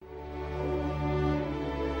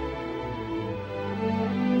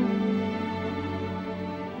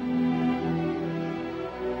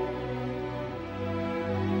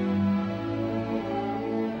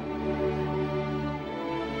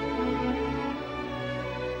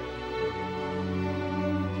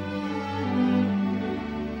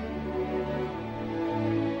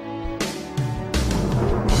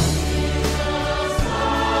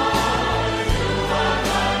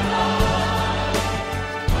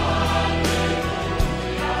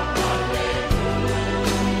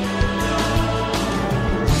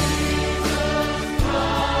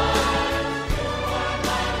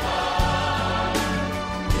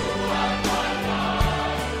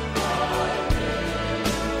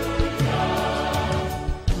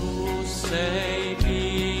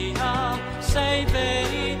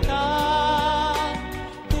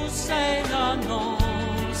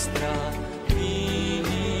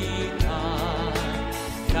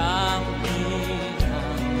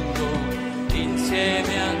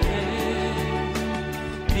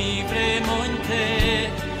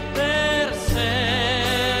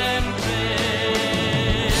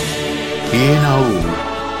Jiena hu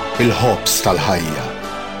l-ħobż tal-ħajja.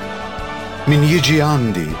 Min jiġi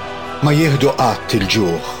għandi ma jieħdu qatt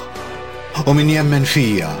il-ġuħ u min jemmen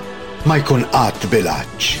fija ma jkun qatt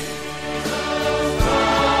bilanċ.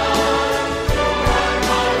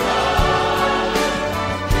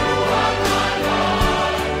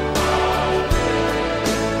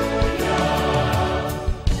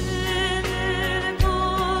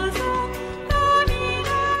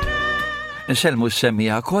 Nselmu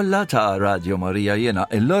s-semmija kollha ta' Radju Marija, jiena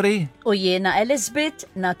l-Lori u jiena Elizabeth,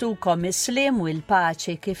 natukom is-slim u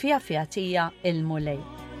l-paċi kif jafjatija il-mulej.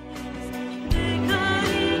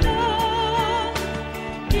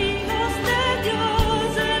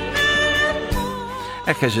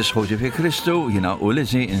 Ekk eżis ħuti fi Kristu, jiena u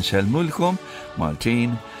Lizi inselmulkom,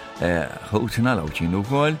 Maltin, ħutna lawċin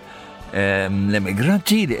ukoll,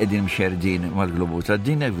 l-emigranti li qegħdin mxerdin mal-globu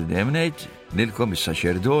tad-din evidemnet lilkom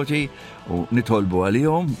is-saċerdoti u nitolbu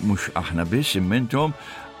għalihom mhux aħna biss immentom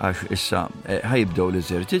għax issa ħajibdew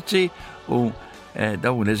l-eżertizzi u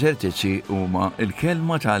dawn l-eżertizzi huma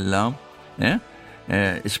l-kelma tal-Alla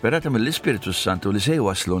isperata mill-Ispiritu Santu li se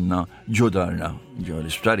jwaslunna ġo darna, ġo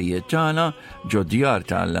l-isptarijiet tagħna, ġo djar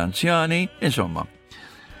tal-anzjani, insomma.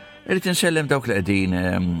 Irrid insellem dawk li qegħdin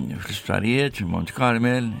fl-isptarijiet, Mont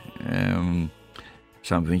Carmel,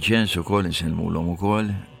 San Vincenzo ukoll insellmulhom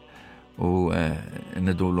ukoll u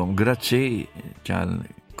nidulhom grazzi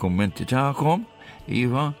tal-kummenti tagħkom,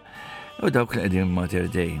 iva, u dawk li qegħdin Mater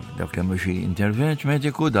Dei, dawk li mhux intervent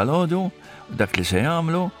mediku dal-għodu, u dak li se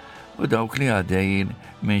jagħmlu, u dawk li għaddejjin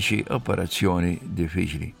minn xi operazzjoni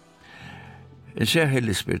diffiċli. Inseħħi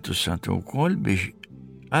l-Ispiritu Santu wkoll biex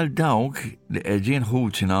għal dawk li qegħdin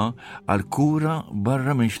ħutna għal kura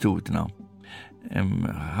barra minn xtutna.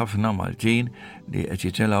 Ħafna Maltin li qed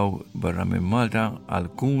jitilgħu barra minn Malta għal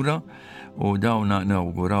kura u dawna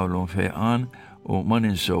nawgurawlhom fejqan u ma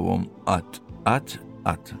ninsewhom qatt.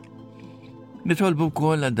 Nitolbu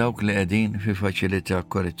wkoll għal dawk li qegħdin fi faċilità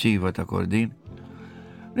korrettiva ta' Kordin.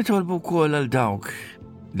 Nitolbu wkoll għal dawk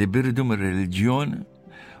li birdu mir-reliġjon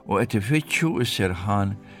u qed ifittxu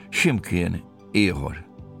s-serħan x'imkien ieħor.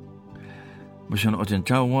 Mhux inqgħod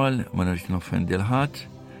intawwal ma nrid noffendi l-ħadd,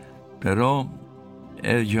 però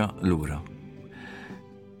erġa' lura.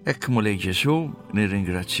 Hekk mulej Ġesu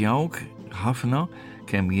nirringrazzjawk ħafna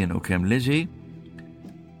kemm jien u kemm Lizi,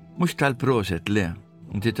 mhux tal-proset le,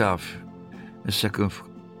 inti taf, issa kif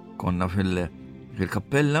konna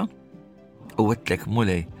fil-kappella u għedlek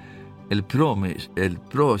mulej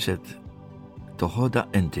il-proset toħoda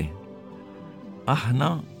inti. Aħna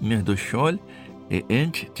nieħdu x-xogħol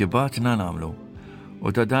int tibatna nagħmlu u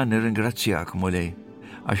ta' dan nirringrazzjak mulej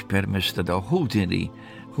għax permess ta' daw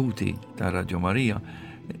ħuti ta' Radju Marija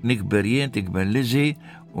nikber jien, tikber Lizi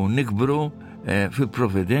u nikbru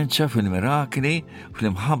fil-provvidenza, fil-mirakli,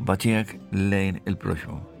 fil-imħabba tiegħek lejn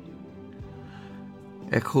il-proxmu.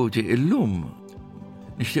 Hekk ħuti illum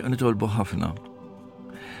nixtieq nitolbu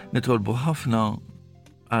ħafna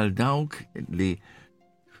għal dawk li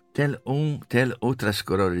telqu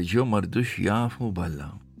traskura reġjun mardux jafu balla.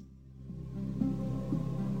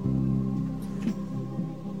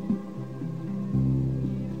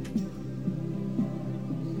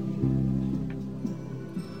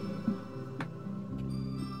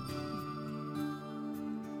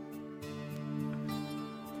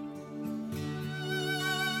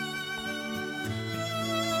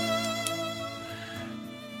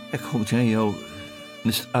 Ekku ġejjew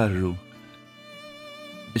nistqarru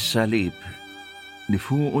is-salib li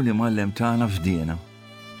fuqu li mallem tagħna f'diena.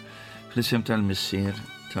 Fl-isem tal-Missier,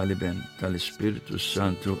 tal-Iben, tal-Ispiritu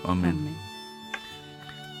Santu, amen.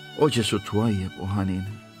 O Ġesu twajjeb u ħanin.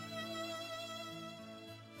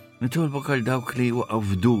 Nitolbok għal dawk li waqgħu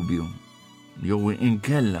f'dubju, jew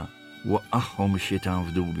inkella waqqagħhom ix-xitan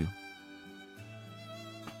f'dubju.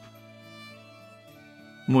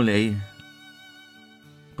 Mulej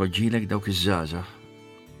poġġilek dawk iż-żgħażagħ.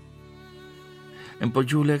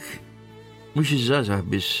 Impoġġulek mhux iż-żgħażagħ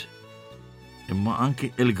biss, imma anki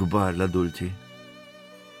l-kbar l-adulti.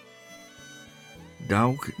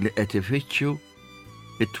 Dawk li qed ifittxu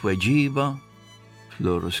it-tweġiba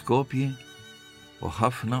fl-oroskopji u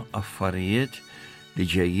ħafna affarijiet li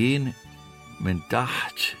ġejjin minn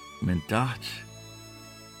taħt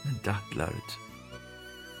l-art.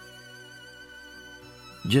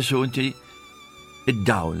 Ġesu inti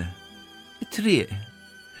id-dawl, it-triq,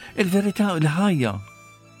 il-verità u l-ħajja.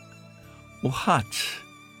 U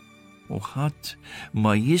ħadd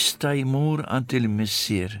ma jista' jmur għand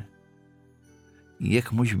il-Missier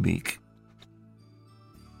jekk mhux bik.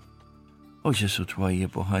 O Ġesu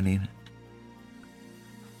twajjeb u ħanin.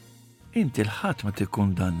 Inti l-ħadd ma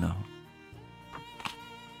tikkundanna.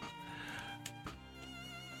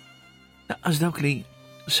 laqqas dawk li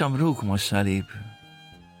samruk ma' s-salib.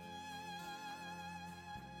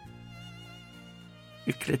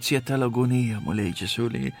 Il-krezzja tal-agonija mulej Ġesu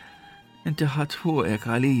li inti ħadd fuqek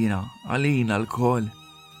għalina l-koll,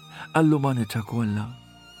 għall-umanità kollha.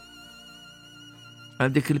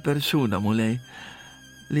 Għal dik il-persuna mulej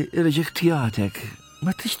li reġektjatek,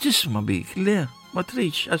 ma trix tisma' bik, le, ma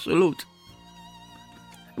trix assolut.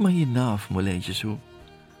 Ma jien naf mulej Ġesu.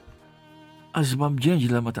 Għazma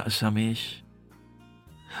mġenġla ma taqsamiex.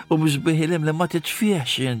 U mżbiħilem li ma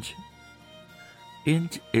titfieħx int.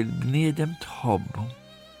 Int il-bniedem tħobbu.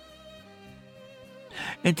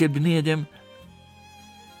 Int il-bniedem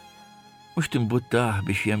mux timbuttaħ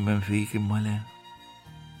biex jemmen fik imma le.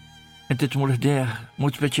 Inti tmur ħdeħ,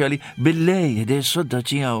 mod speċjali bil-lej, ħdeħ sodda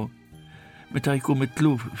tijaw, meta jkun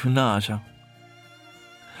mitluf f'nasa.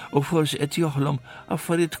 U forsi qed joħlom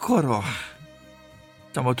affarijiet koroħ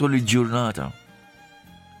ta' matul il-ġurnata.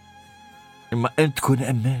 Imma int tkun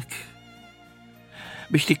hemmhekk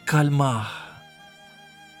biex tikkalmah.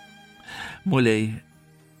 Mulej,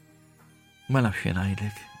 ma nafx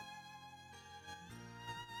ngħidlek.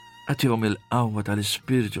 Għatihom il-qawwa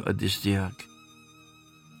tal-Ispiritu Qaddis tiegħek.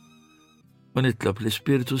 U nitlob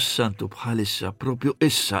l-Ispiritu Santu bħalissa, propju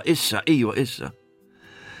issa.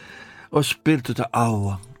 U Spiritu ta'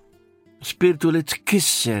 qawwa, Spiritu li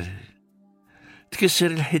tkisser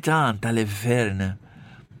il-ħitan tal-infern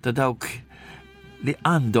ta' dawk li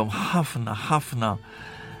għandhom ħafna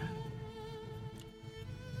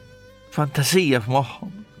fantasija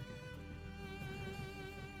f'moħħhom.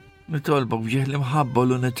 Nitolbok bġieħ li mħabba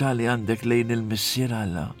l-unità li għandek lejn il-Missier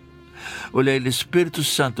Alla u lejn l-Ispiritu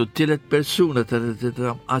Santu t-tielet persuna ta'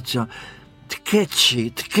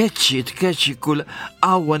 tkeċċi kull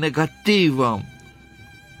qawwa negattiva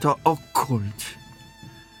ta' okkult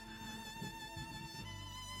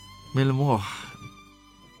mill-moħħ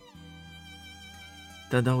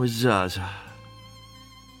ta' daw iż-żgħażagħ.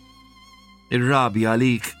 Ir-rabja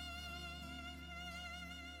għalik.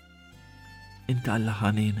 Inta Alla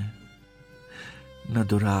ħanin,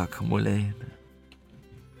 nadurak mulejn.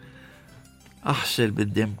 Aħsel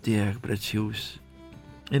bid-dem tiegħek prezzjuż.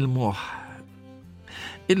 Il-moħħ.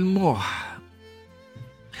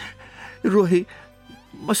 Ruħi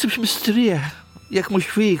ma sibx mistrieħ jekk mhux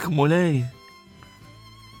fik mulej.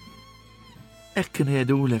 Hekk kien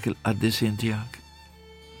jgħidulek il-qaddisin tiegħek.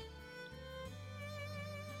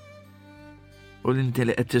 U l-inti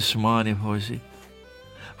li qed tismani forsi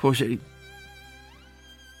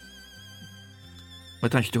ma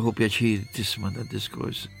tantx tieħu pjaċir tisma'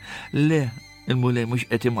 dad-diskors. Le, il-mulej mhux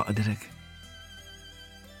qed imaqdrek.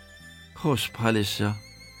 Ħoss bħalissa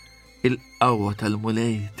il-qawwa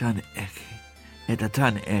tal-mulej tanqek, qiegħda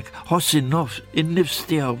tanqek, ħoss in-nifs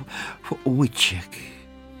tiegħu fuq wiċċek.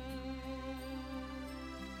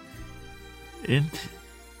 Int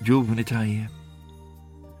ġuvni tajjeb,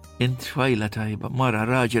 int tfajla tajba, mara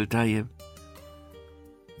raġel tajjeb.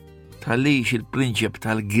 Tħallix il-prinċep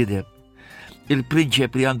tal-gideb,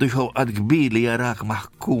 il-prinċep li għandu xewqat kbir li jarak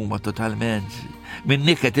maħkuma totalment, minn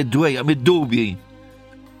niket id-dwejja mid-dubji.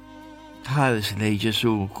 Tħares lej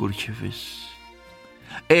Ġesu kurċifis.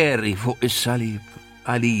 Eri fuq is-salib,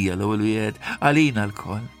 għalija l-ewwel wieħed, għalina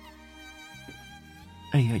l-koll.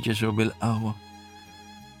 Ejja Ġesu bil-qawwa.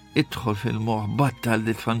 Idħol fil-moħħ, battal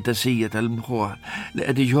il-fantasija tal-mħuħ li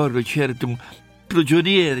qed iġorru ċertu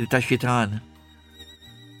priġunieri ta' xitan.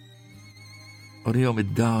 Urihom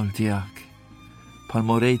id-dawl tiegħek bħal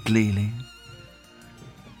morejt lili.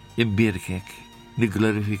 Imbirkek,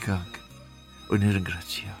 niglorifikak u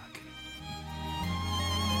nirringrazzjak.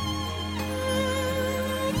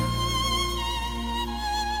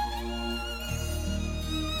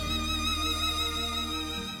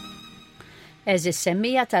 Eżis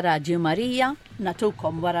semmija ta' Radju Marija,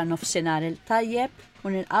 natukom wara nofsinhar il-tajjeb u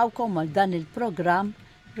nilqawkom għal dan il-programm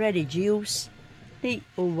Religious li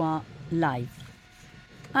huwa live.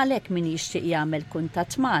 Għalhekk min jixtieq jagħmel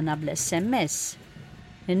kuntatt magħna bl-SMS.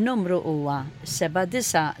 In-numru huwa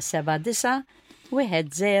 7979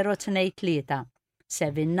 1023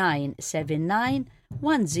 7979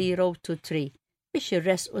 1023 biex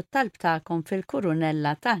irresqu t-talb tagħkom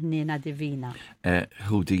fil-kurunella ta' Ħniena Divina.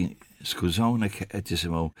 Ħudi, skużawnek qed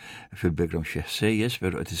tisimgħu fil-background xi ħsejjes,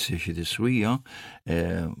 però qed issir xi tiswija,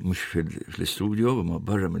 mhux fl-istudju, ma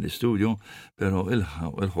barra mill-istudju, però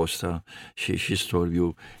il-ħosta xi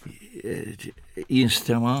storju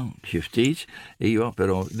jinstema' xi ftit, ejwa,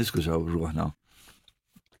 però niskużaw ruħna.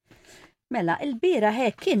 Mela, il-bira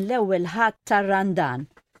hekk kien l-ewwel ħadd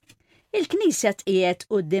tar-Randan. Il-Knisja tqiegħed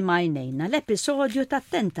quddiem għajnejna l-episodju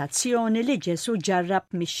tat-tentazzjoni li Ġesu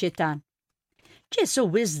ġarrab mix-xitan. Ġesu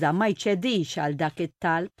iżda ma jċedix għal dak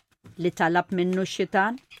it-talb. li talab minnu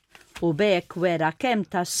x-xitan u bekk wera kemm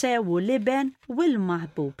tassew liben u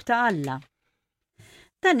l-maħbub ta' Alla.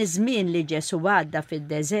 Dan iż-żmien li Ġesu għadda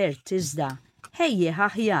fid-deżert iżda ħejjieħ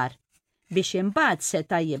aħjar biex imbagħad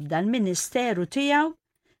seta' jibda l-ministeru tiegħu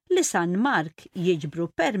li San Mark jiġbru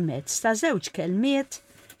permezz ta' żewġ kelmiet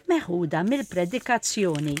meħuda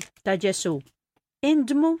mill-predikazzjoni ta' Ġesu.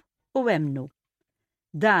 Indmu u emnu.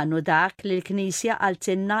 Dan u dak li l-Knisja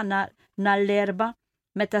għaltinna nhar-l-erba'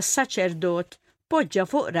 meta s-saċerdot poġġa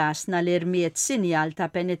fuq rasna l-irmiet sinjal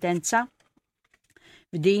ta' penitenza.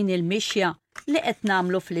 F'din il-mixja li qed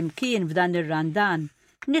nagħmlu flimkien f'dan ir-randan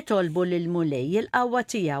nitolbu lil Mulej il-qawwa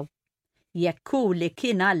tiegħu. Jekk hu li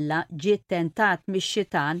kien Alla ġiet tentat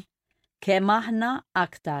mix-xitan, kemm aħna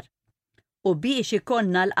aktar. U biex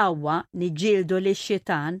ikonna l-qawwa niġġieldu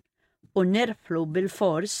lix-xitan u nirflu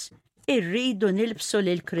bil-fors irridu nilbsu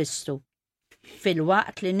lil Kristu.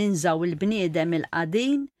 Filwaqt li ninżaw il-bniedem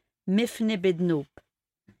il-qadin mifni bidnub.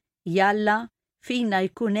 Jalla fina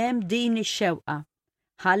jkun hemm din ix-xewqa.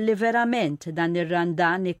 Ħalli verament dan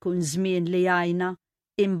ir-randan ikun żmien li għajna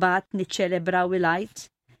imbagħad niċċelebraw il-għid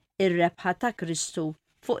ir-rebħa ta' Kristu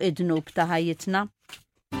fuq id-dnub ta' ħajjitna.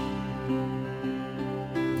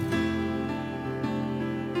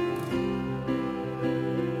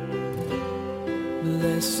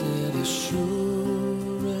 Blessed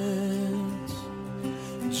assurance,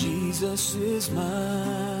 Jesus is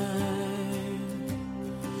mine.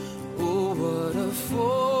 Oh, what a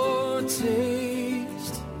foretaste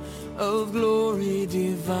of glory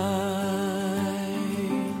divine,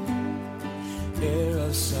 heir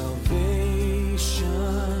of salvation,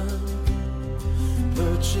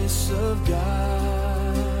 purchase of God,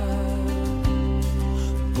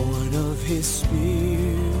 born of His Spirit,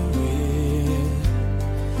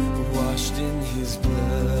 washed in His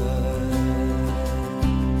blood.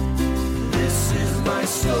 This is my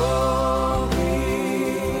story,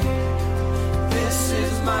 this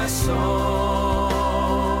is my song,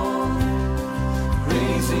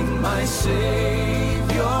 praising my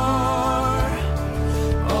Savior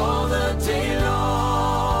all the day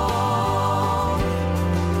long.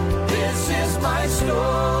 This is my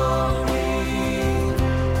story,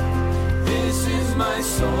 this is my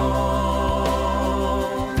song,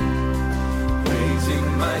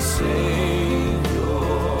 praising my Savior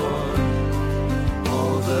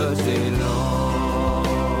all the day long.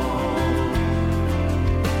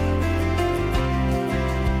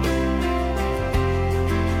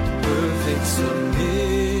 Perfect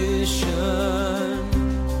submission,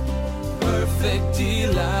 perfect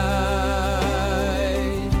delight,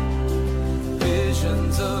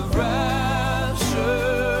 visions of rapture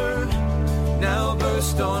now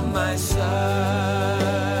burst on my sight.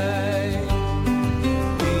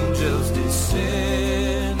 Angels descending,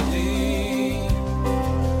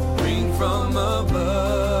 bring from above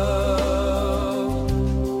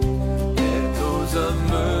echoes of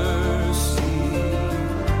mercy,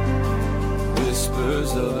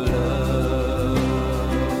 whispers of love.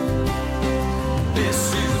 This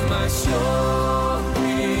is my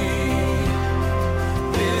story,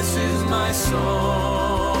 this is my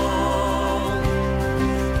song,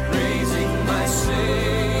 praising my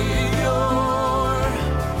Savior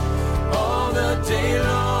all the day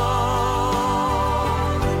long.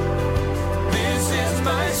 This is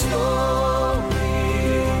my story,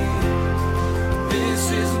 this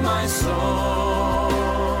is my song,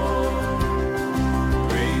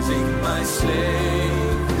 praising my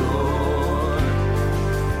Savior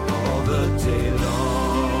all the day long.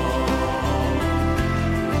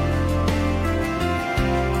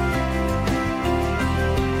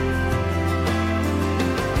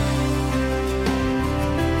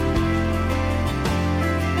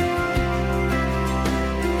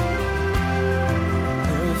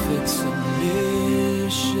 Perfect submission,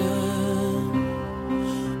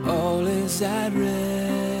 all is at rest.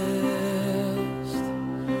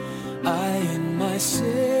 I in my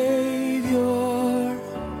Savior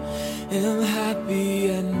am happy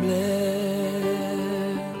and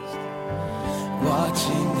blessed,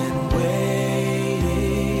 watching and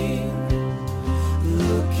waiting,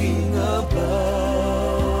 looking above,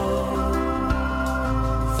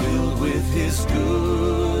 filled with His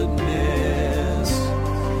goodness,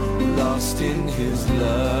 lost in His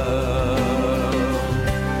love.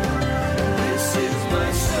 This is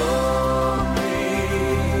my story,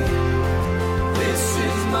 this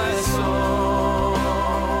is my song,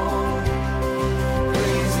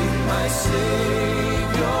 praising my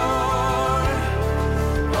Savior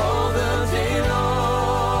all the day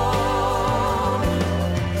long.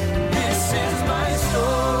 This is my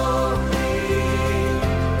story,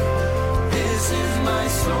 this is my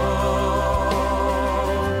song,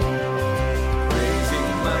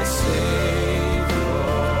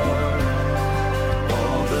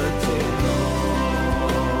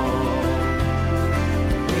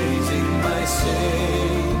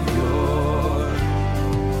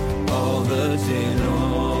 the day long.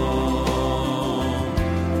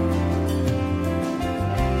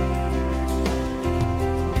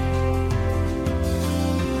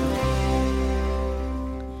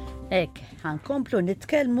 Ek, ħankomplu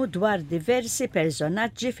nitkellmu dwar diversi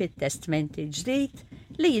personaġġi fit-Testament il-ġdid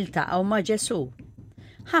li jiltaqgħu ma' Ġesu.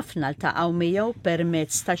 Ħafna ltaqgħu miegħu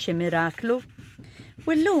permezz ta' xi miraklu,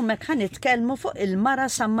 u llum hekk ħanitkellmu fuq il-mara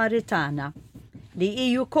Sammaritana li hi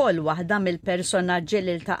wkoll waħda mill-personaġġi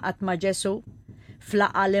li ltaqgħet ma' Ġesu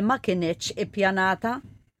f'laqgħa li ma kinitx ippjanata,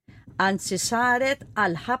 anzi saret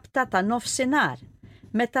għal ħabta ta' nofsinhar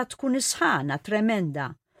meta tkun isħana tremenda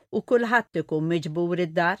u kulħadd ikun miġbur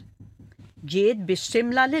id-dar. Ġiet biex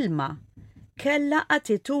timla l-ilma, kellha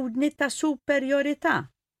attitudni ta' superjorità.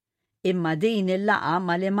 Imma din il-laqa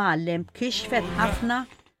mal-imgħallem kixfet ħafna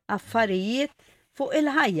affarijiet fuq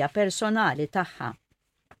il-ħajja personali tagħha.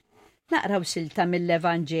 Naqraw silta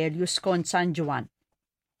mill-Evanġelju skont San Ġwan.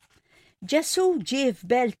 Ġesu ġie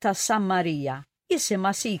f'belt ta' Sammarija,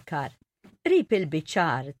 jisimha Sikar, qrib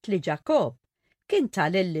il-biċċar li Ġakob kien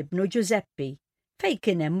tal-ibnu Ġuzeppi, fejn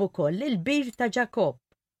kien hemm ukoll il-bir ta' Ġakob.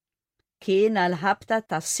 Kien għal-ħabta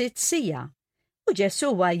ta' 6 sija, u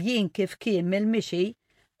Ġesu Jien kif kien mill-mixi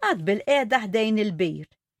għad bil-qiegħda ħdejn il-bir,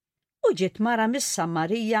 u ġiet mara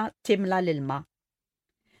mis-Sammarija timla l-ilma.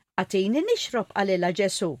 Għatini nixrob għalilha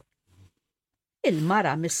Ġesu.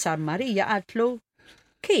 Il-mara mis-Sammarija għatlu,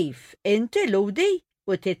 kif inti ludi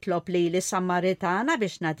u titlob lili Sammaritana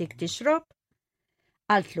biex natik tixrob?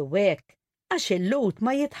 Għatlu hekk għax il-lut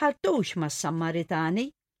ma jitħaltux mas-Sammaritani.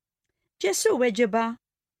 Ġesu weġiba,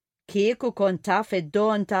 kieku kont taf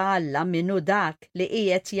id-don ta' Alla minnu dak li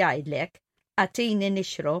qiegħed jgħidlek għatini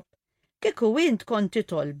nixrob, kieku int kont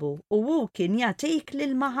titolbu u hu kien jagħtik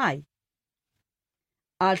lil maħaj.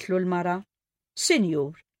 Qaltlu l-mara,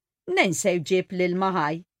 Sinjur, mnejn se jġib lil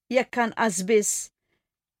maħaj jekk anqas biss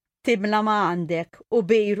timla ma' għandek u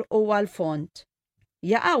bir u għal-font.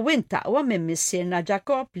 Jaqgħu int aqwa minn missierna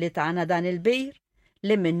Ġakob li tagħna dan il-bir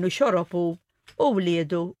li minnu xorobu u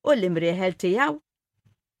wliedu u l-imrieħel tiegħu.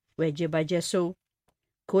 Weġiba Ġesu,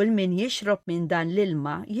 kull min jixrob minn dan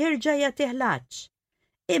l-ilma jerġa' jagħtih laġġ,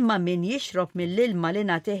 imma min jixrob mill-ilma li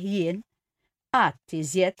nagħtih jien qatt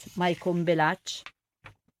iżjed ma jkun bilaġġ.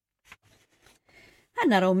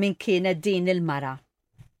 Naraw min kienet din il-mara.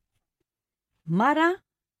 Mara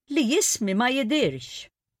li jismi ma jidirx.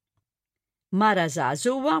 Mara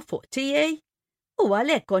żagħżugħa fuq tiegħi u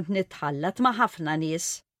għalhekk kont nitħallat ma' ħafna nies.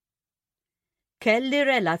 Kelli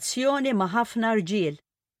relazzjoni ma' ħafna rġiel.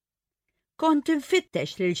 Kont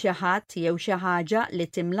infittex lil xi ħadd jew xi ħaġa li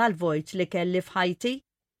timla l-vojt li kelli f'ħajti.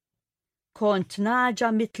 Kont naġa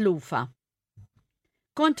mitlufa.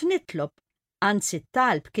 Kont nitlob, anzi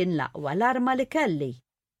t-talb kien l-aqwa l-arma li kelli.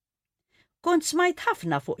 Kont smajt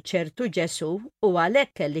ħafna fuq ċertu Ġesu u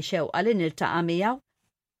għalhekk kelli xewqa li niltaqa' miegħu.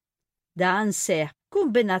 Dan seħ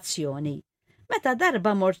kombinazzjoni meta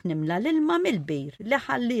darba mort nimla l-ilma mill-bir li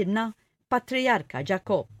ħallilna Patriarka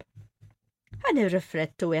Ġakob. Ħan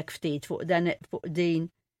irriflettu hekk ftit fuq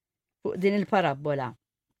din il-parabola.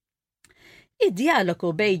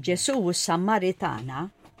 Id-dialogu bejn Ġesu u s-Sammaritana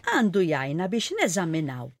għandu jgħinna biex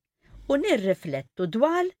neżaminaw u nirriflettu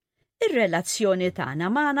dwar ir-relazzjoni tagħna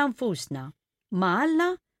magħna nfusna, ma' Alla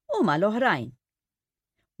u mal-oħrajn.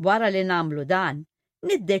 Wara li nagħmlu dan,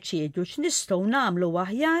 niddeċiedu x'nistgħu nagħmlu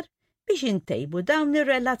aħjar biex intejbu dawn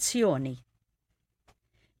ir-relazzjoni.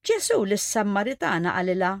 Ġesu lis-Sammaritana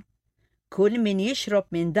qalilha, kull min jixrob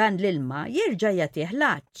minn dan l-ilma jerġa' jagħtih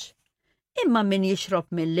laġġ, imma min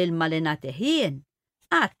jixrob mill-ilma li nagħtih jien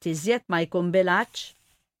qatt iżjed ma jkun bilaġġ.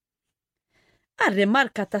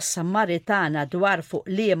 Għar-rimarka tas-Sammaritana dwar fuq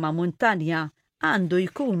liema muntanja għandu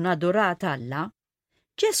jkun adurat Alla,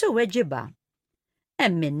 Ġesu weġiba,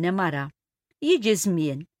 hemm minni mara, jiġi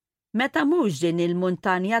żmien meta mhux din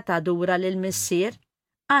il-muntanja tadura lill-Missier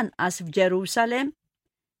anqas f'Ġerusalemm,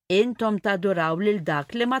 intom taduraw lil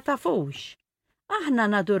dak li ma tafux, aħna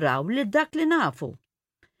naduraw lil dak li nafu,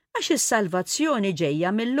 għax is-salvazzjoni ġejja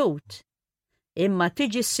mill-Lut. Imma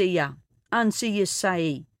tiġi s-sija, anzi jissa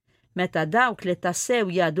hi, meta dawk li tassew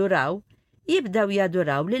jaduraw, jibdaw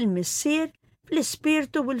jaduraw lill-Missier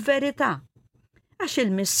fl-ispirtu u l-verità. Għax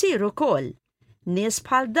il-Missier ukoll nies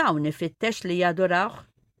bħal dawn ifittex li jadurawh.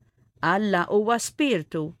 Alla huwa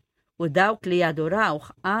spirtu u dawk li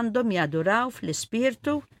jadurawh għandhom jaduraw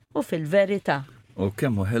fl-ispirtu u fil-verità. U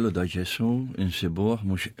kemm hu ħelu da Ġesu insibuh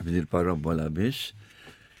mhux f'dil parabola biss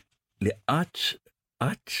li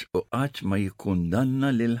qatt ma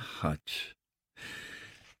jikkundanna lil ħadd.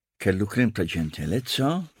 Kellu krim ta'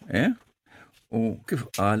 ġentilezza, u kif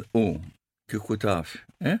qal kieku taf,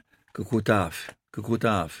 kieku taf.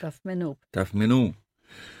 Taf minnu. Taf minnu.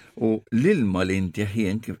 U l-ilma li inti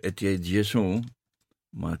ħien kif qed jgħid Ġesu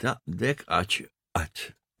ma taqdek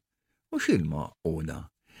qatt. U x'ilma una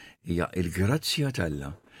hija l-grazzja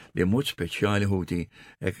t'Alla li mod speċjali ħuti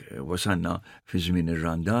wasanna fi żmien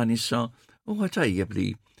ir-Randan issa huwa tajjeb li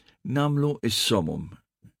namlu is-somom.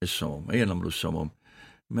 Ejja namlu s-somom.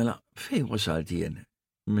 Mela fejn wasalt jien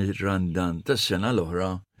mir-Randan tas-sena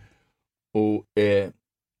l-oħra u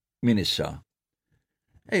min issa.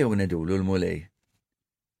 Ejjew nedulu l-mulej.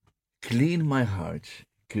 Clean my heart,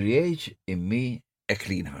 create in me a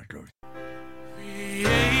clean heart, Lord. Create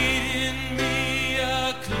in me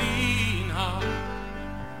a clean heart,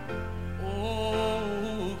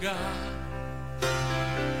 oh God,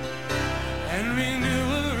 and renew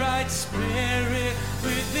a right spirit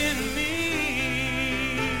within me.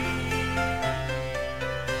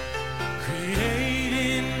 Create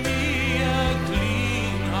in me a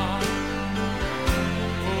clean heart,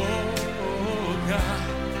 oh God,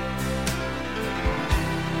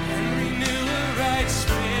 and renew a right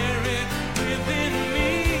spirit within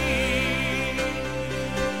me.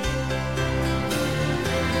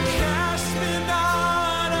 Cast me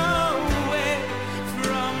not away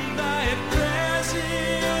from thy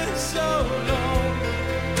presence, oh Lord,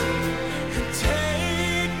 and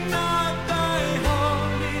take not thy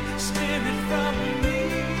Holy Spirit from me.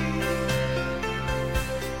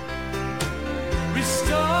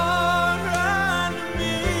 Restore unto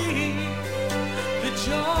me the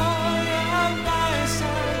joy of thy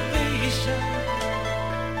salvation,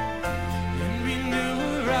 and renew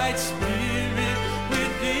a right spirit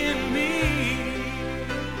within me.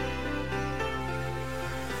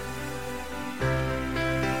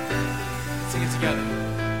 Sing it together.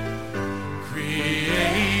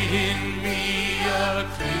 Create in me a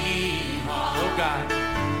clean heart, oh God,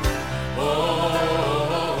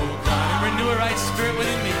 oh God, and renew a right spirit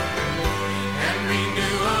within me, and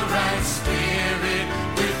renew a right spirit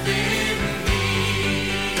within me.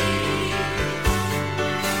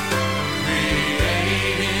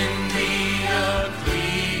 Create in me a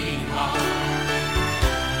clean heart,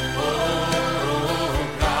 oh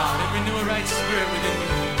God, and renew a right spirit within me,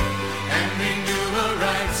 and renew a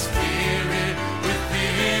right spirit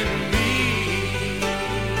within me.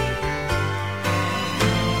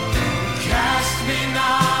 Cast me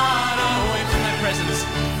not away from thy presence,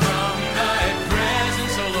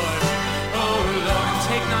 oh Lord, and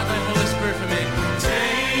take not thy Holy Spirit from me.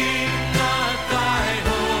 Take not thy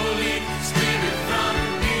Holy Spirit from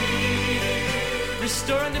me.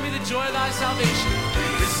 Restore unto me the joy of thy salvation.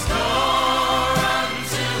 Restore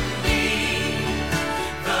unto me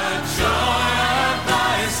the joy of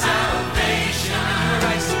thy salvation. Renew a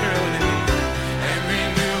right spirit within me, and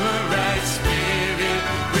renew a right spirit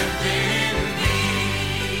within me.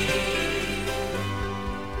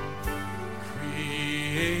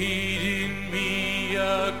 Create in me a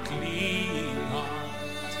clean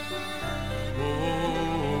heart,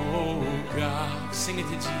 oh God. Sing it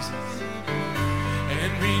to Jesus.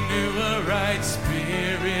 And renew a right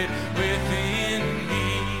spirit within me.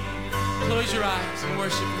 Close your eyes and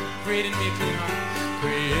worship Him. Create in me a clean heart.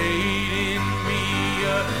 Create in me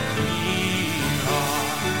a clean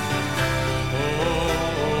heart,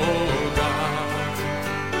 oh God,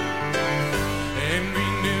 and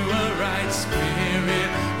renew a right spirit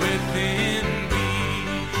within me.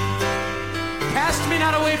 Cast me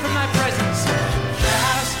not away from thy presence.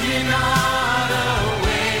 Cast me not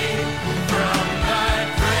away from thy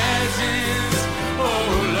presence, oh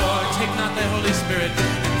Lord. Take not thy Holy Spirit.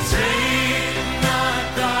 Take not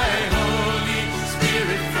thy Holy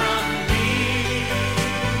Spirit from me.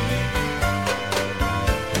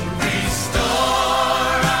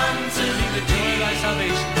 Restore unto me the joy of thy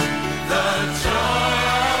salvation, the joy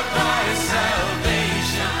of thy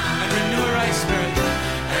salvation, and renew a right spirit,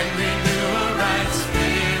 and renew a right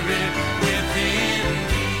spirit within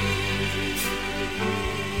me.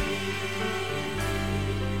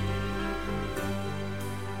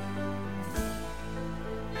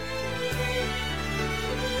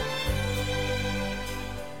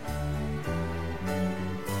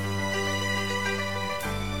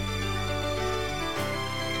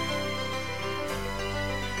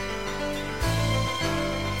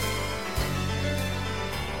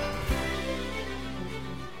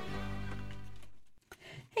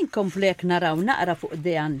 Inkomplu jekk naraw naqra fuq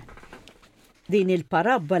din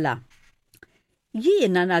il-parabola.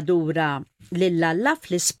 Jiena nadura lill-Alla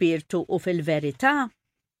fl-ispirtu u fil-verità.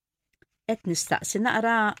 Qed nistaqsi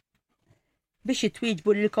naqra biex itwieġbu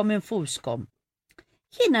lilkom infuskom.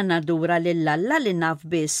 Jiena nadura lill-Alla li naf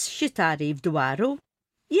biss xi tarif dwaru,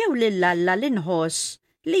 jew lill-Alla li nħoss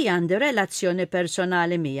li għandi relazzjoni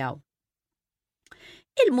personali miegħu.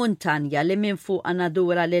 Il-muntanja li minn fuqha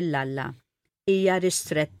nadura lill-Alla hija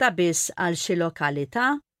ristretta biss għal xi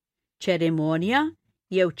lokalità, ċerimonja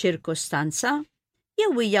jew ċirkostanza,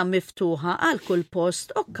 jew hija miftuħa għal kull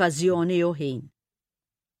post, okkażjoni u ħin.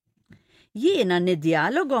 Jiena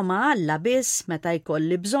niddialogo ma' Alla biss meta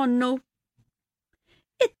jkolli bżonnu.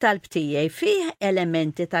 It-talb tiegħi fih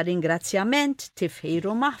elementi ta' ringrazzjament, tifħir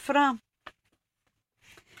u maħfra.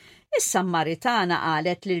 Is-Sammaritana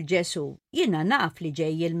qalet lil Ġesu, jiena naf li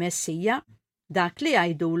ġej il-Messija, dak li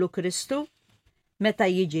għajdulu Kristu, meta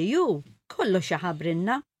jiġi ju kollox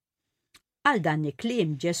ħabrinna. Għal dan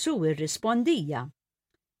il-kliem Ġesu irrispondija,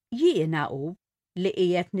 jiena hu li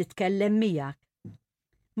qiegħed nitkellem miegħek.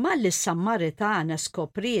 Malli s-Sammaritana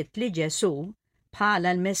skopriet li Ġesu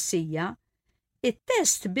bħala l-Messija,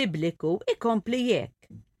 it-test bibliku ikompli jekk.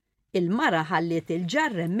 Il-mara ħalliet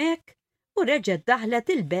il-ġarr hemmhekk u reġgħet daħlet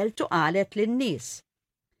il-belt u qalet lin-nies.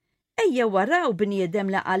 Ejja waraw bniedem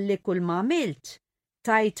li qalli kull ma għamilt,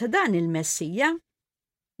 tajt dan il-Messija,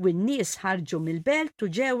 u n-nies ħarġu mill-belt u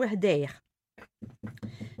ġew ħdejh.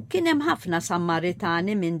 Kien hemm ħafna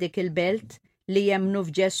Sammaritani minn dik il-belt li jemmnu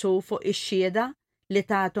f'Ġesu fuq ix-xhieda li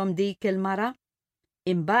tagħthom dik il-mara.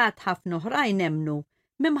 Imbagħad ħafna oħrajn jemmnu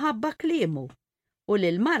minħabba kliemu u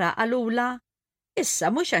lil-mara qalula, issa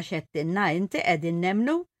mhux għax qedtilna inti qegħdin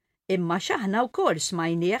nemmnu, imma x'aħna wkoll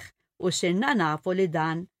smajnieh u sirna nafu li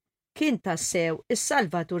dan kien tassew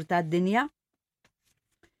is-Salvatur tad-dinja.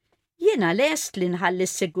 Jiena lest li nħalli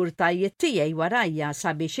s-sigurtajiet tiegħi warajja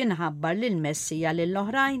sabiex inħabbar lill-Messija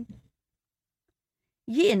lill-oħrajn.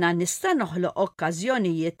 Jiena nista' noħloq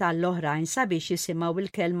okkażjonijiet tal-oħrajn sabiex jisimgħu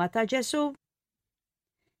il-kelma ta' Ġesu.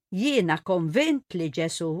 Jiena konvint li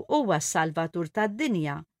Ġesu huwa s-Salvatur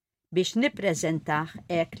tad-dinja biex nippreżentah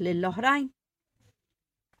hekk lill-oħrajn.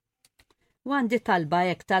 U għandi talba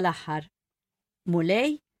hekk tal-aħħar.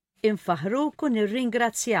 Mulej, infaħruk u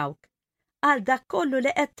nirringrazzjawk għal dak kollu li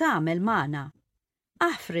qed tagħmel magħna.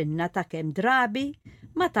 Aħfrinna ta' kemm drabi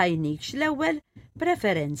ma tajnikx l-ewwel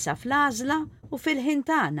preferenza fl-għażla u fil-ħin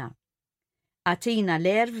tagħna. Għatina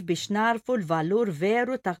l-erf biex narfu l-valur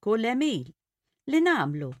veru ta' kull emil li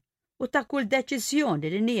nagħmlu u ta' kull deċiżjoni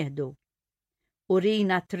li nieħdu.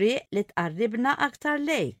 Urina triq li tqarribna aktar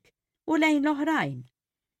lejk u lejn l-oħrajn.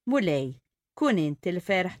 Mulej, kun int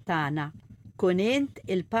il-ferħ tagħna, kun int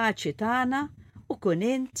il-paċi tagħna u kun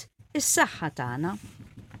int is-saħħa tagħna.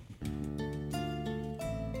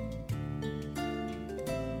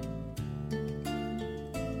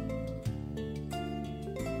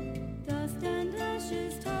 Dust and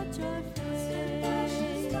ashes touch our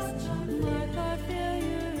face, mark our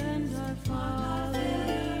failure and our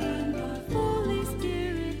falling. Holy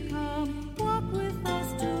Spirit, come, walk with us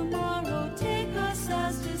tomorrow. Take us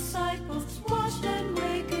as disciples, washed and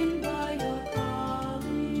wakened by your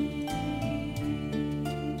calling.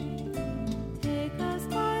 Take us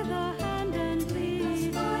by the hand and lead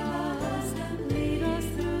us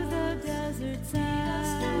through the desert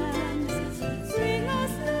sands. Bring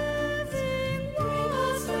us living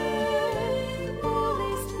water,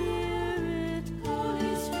 Holy Spirit,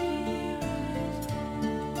 Holy Spirit.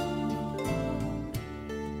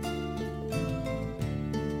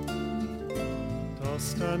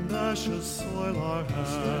 Dust and ashes soil our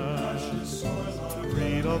hands,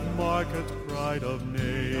 breed of market, pride of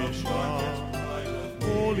nation.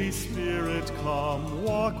 Holy Spirit, come,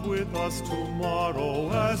 walk with us tomorrow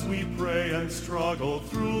as we pray and struggle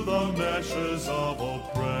through the meshes of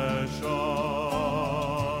oppression.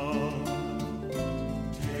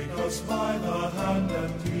 Take us by the hand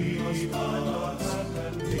and lead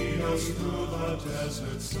us through the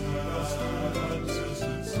desert sands.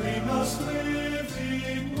 Bring us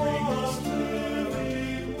living water,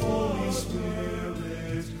 Holy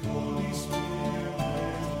Spirit, Holy Spirit.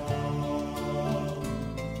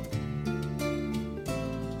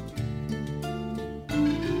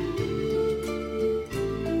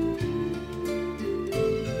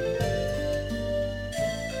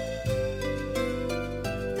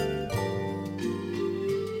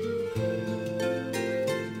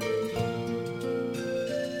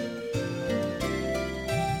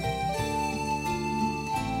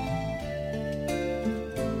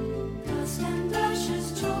 Dust and ashes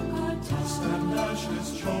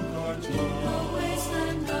choke our tongue. In the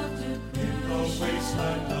wasteland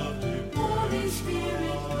of depression. Holy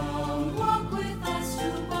Spirit, come, walk with us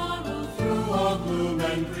tomorrow through all gloom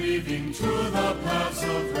and grieving to the paths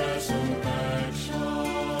of resurrection.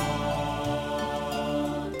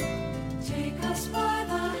 Take us by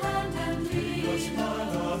the hand and lead us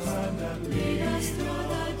through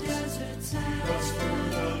the desert sands.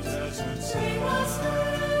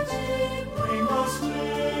 Bring us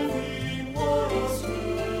living, Holy Spirit.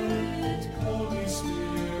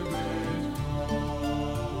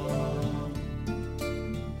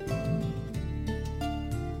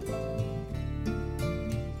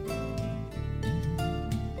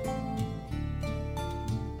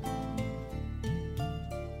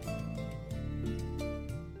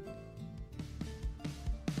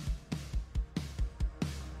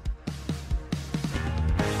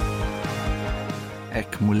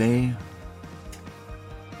 hekk mulej,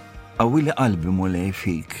 għawili qalbi mulej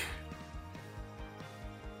fik.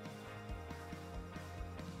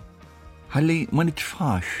 Ħalli ma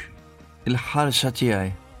nitfax il-ħarsa tiegħi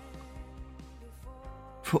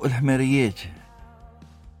fuq il-ħmerijiet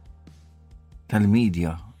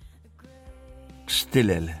tal-medja,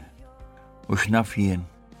 stilel u x'naf jien.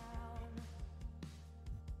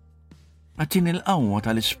 Għatin il-qawwa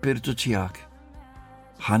tal-ispirtu tiegħek,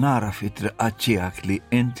 ħanara fit-triqqat tiegħek li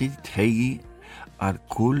inti tħejji għal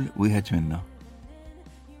kull wieħed minna.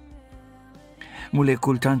 Mulej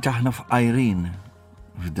kultant aħna f'qajrin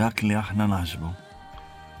f'dak li aħna naħsbu.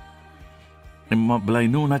 Imma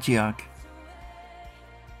blajnuna tiegħek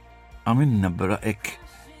għamilna braqek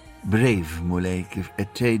brave mulej kif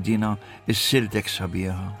qed tgħidilna issirtek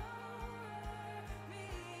sabiħa.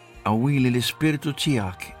 Għawili l-ispirtu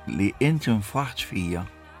tiegħek li inti nfaħt fija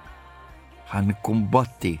ħan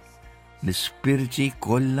nikkumbatti l-ispirti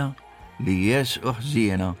kollha li jesqu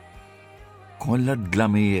ħżiena kollha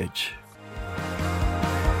d-dlamijiet.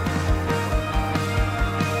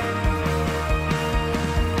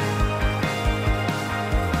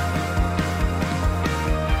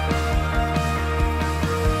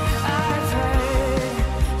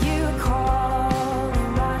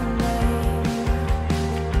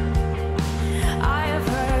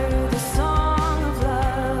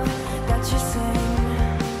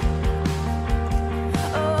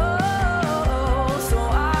 So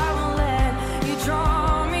I won't let you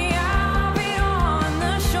draw me out.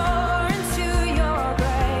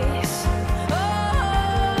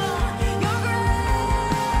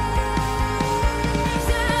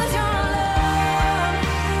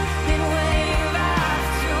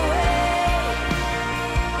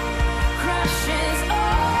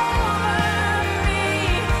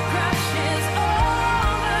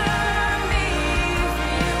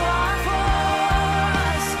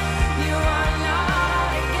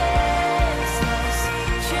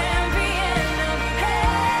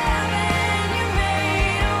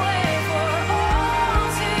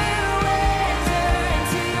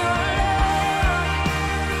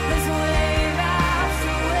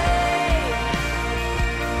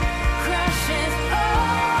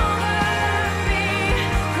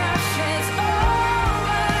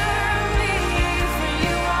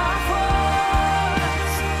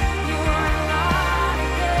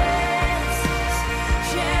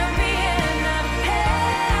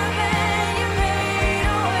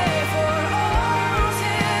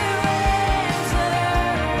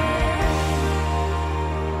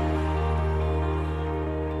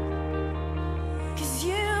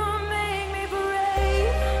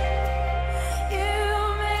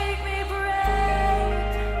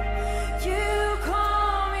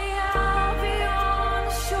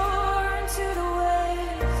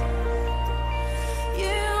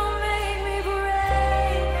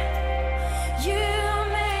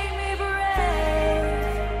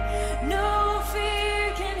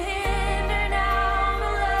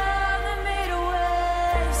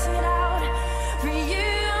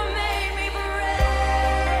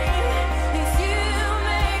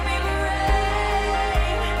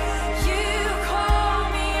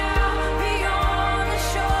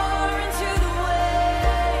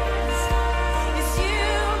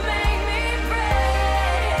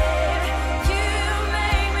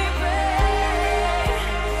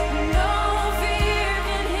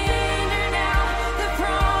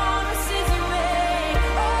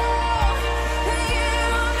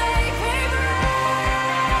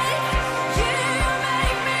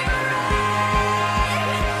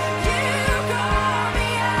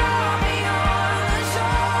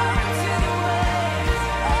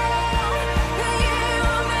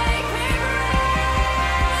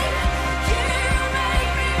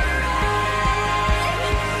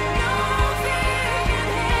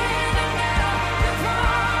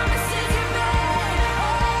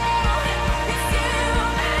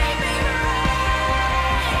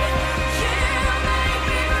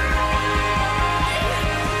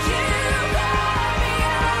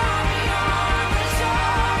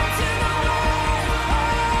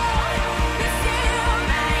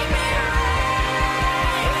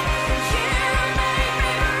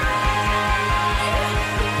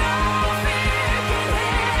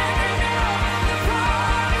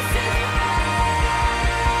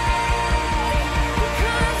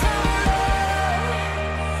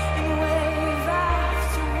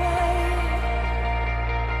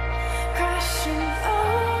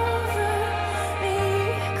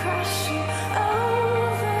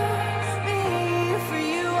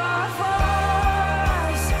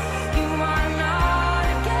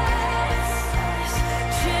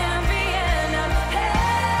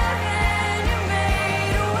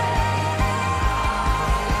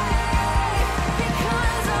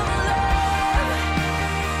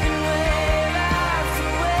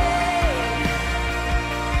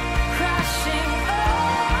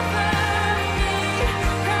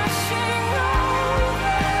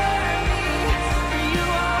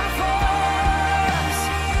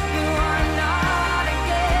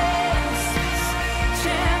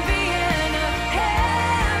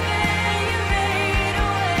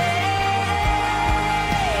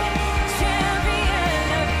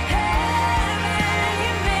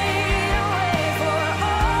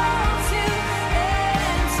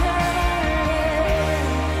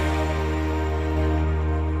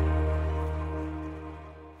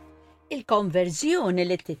 konverżjoni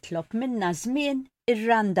li titlob minna żmien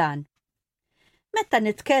ir-randan. Meta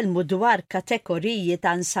nitkellmu dwar kategoriji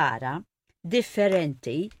ta' nsara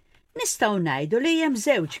differenti, nistgħu ngħidu li hemm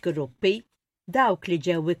żewġ gruppi, dawk li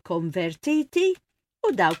ġew ikkonvertiti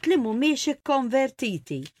u dawk li mhumiex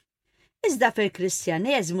ikkonvertiti. Iżda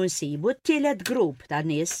fil-Kristjaneżmu nsibu t-tielet grupp ta'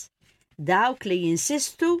 nies, dawk li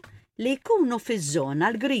jinsistu li jkunu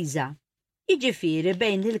fiż-żona l-griża, jiġifieri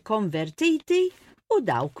bejn il-konvertiti u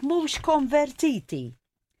dawk mhux konvertiti.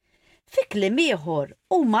 Fi kliem ieħor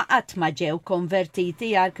huma qatt ma ġew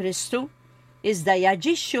konvertiti għal Kristu, iżda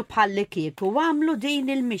jaġixxu bħalli kieku għamlu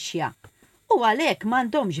din il-mixja u għalhekk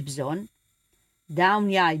m'għandhomx bżonn. Dawn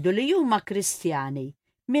jgħidu li huma Kristjani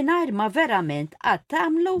mingħajr ma verament qatt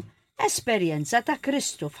għamlu esperjenza ta'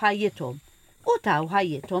 Kristu f'ħajjithom u taw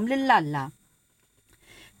ħajjithom lill-Alla.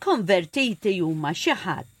 Konvertiti huma xi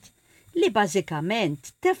ħadd li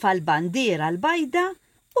bażikament tefa' l-bandiera l-bajda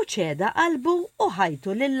u ċeda qalbu u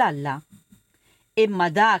ħajtu lill-Alla. Imma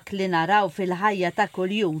dak li naraw fil-ħajja ta'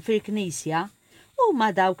 kuljum fil-Knisja huma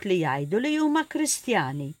dawk li jgħidu li huma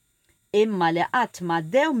Kristjani, imma li qatt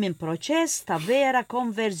m'għaddew minn proċess ta' vera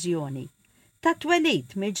konverżjoni, ta'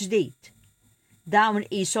 twelid mill-ġdid. Dawn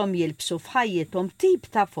qishom jilbsu f'ħajjithom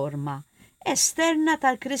tip ta' forma esterna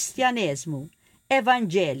tal-Kristjaneżmu,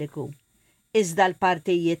 evanġeliku, iżda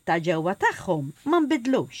l-partijiet ta' ġewwa tagħhom ma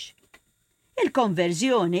nbidlux.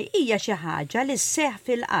 Il-konverżjoni hija xi ħaġa li sseħħ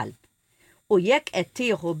fil-qalb u jekk qed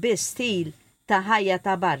tieħu biss stil ta' ħajja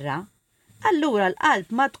ta' barra, allura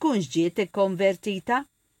l-qalb ma tkunx ġiet ikkonvertita,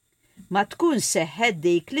 ma tkun seħħet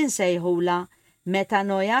dik li nsejħula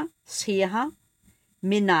metanoja sħiħa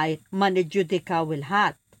mingħajr ma niġġudikaw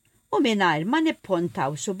il-ħadd u mingħajr ma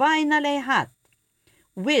nippontaw subajna lejn ħadd.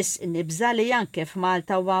 Wisq nibża li anke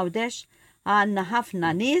f'Malta u Għawdex għandna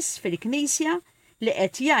ħafna nies fil-Knisja li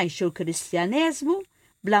qed jgħixu l-Kristjaneżmu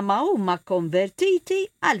bla ma huma konvertiti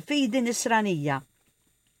għal fidi nisranija.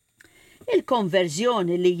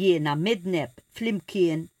 Il-konverżjoni li jiena midneb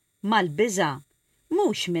flimkien mal-biża'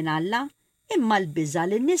 mhux minn Alla, imma l-biża'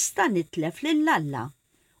 li nista' nitlef lill-Alla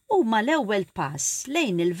huma l-ewwel pass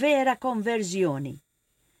lejn il-vera konverżjoni.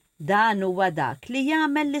 Dan huwa dak li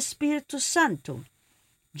jagħmel l-Ispiritu Santu.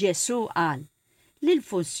 Ġesu qal li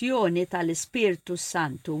l-funzjoni tal-Ispiritu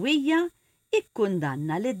Santu hija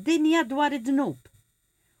ikkundanna lid-dinja dwar id-dnub.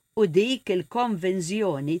 U dik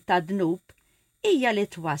il-konvenzjoni ta' dnub hija li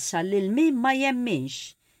twassal lil min ma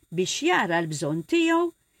jemminx biex jara l-bżonn tiegħu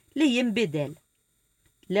li jinbidel.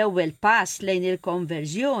 L-ewwel pass lejn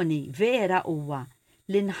il-konverżjoni vera huwa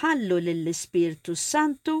li nħallu lill-Ispiritu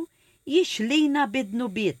Santu jixlina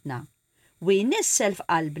bidnubietna u jnissel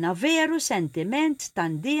f'qalbna veru sentiment ta'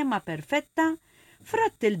 ndiema perfetta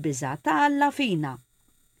fratt il-biża' ta' Alla fina.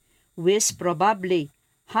 Wis probabbli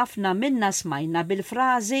ħafna minna smajna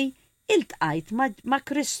bil-frażi iltqajt ma'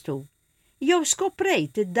 Kristu, jew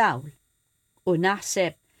skoprejt id-dawl. U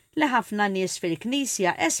naħseb li ħafna nies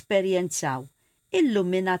fil-Knisja esperjenzaw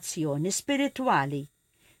illuminazzjoni spiritwali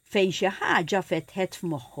fejn xi ħaġa fetħet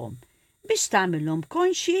f'moħħhom biex tagħmilhom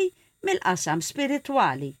konxji mill-qasam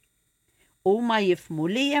spiritwali. Huma jifhmu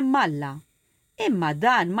li hemm Alla, imma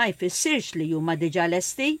dan ma jfissirx li huma diġà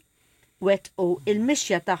lesti wettqu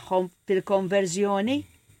il-mixja tagħhom fil-konverżjoni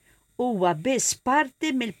huwa biss parti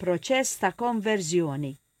mill-proċess ta'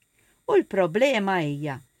 konverżjoni. U l-problema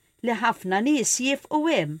hija li ħafna nies jifqu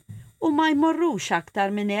hemm u ma jmorrux aktar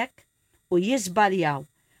minn hekk u jiżbaljaw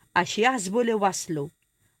għax jaħsbu li waslu.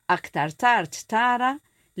 Aktar tard tara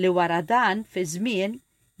li wara dan fi żmien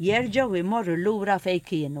jerġgħu jmorru lura fejn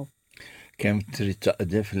kienu. Kemm trid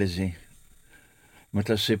taqdef liżi?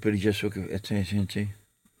 Meta ssib il-Ġesu kif qed tgħid inti?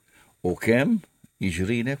 U kemm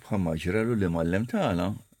jiġrilek bħalma ġralu li mallem tagħna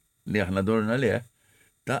li aħna dorna leh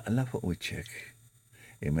taqla fuq wiċċek.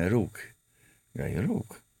 Imeruk,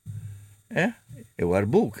 jgħajruk,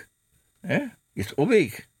 iwarbuk, jitqu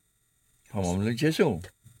bik. Għamam l-Ġesu.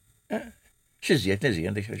 Xizziet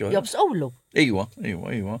neżien dik xaġa. Jobsqulu. Iwa.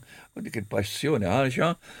 U dik il-passjoni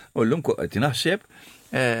ħarxa, u l-lum qed naħseb,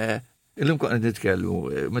 l-lum qed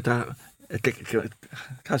nitkellmu, meta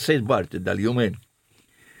tħassejt Bart dal-jumejn.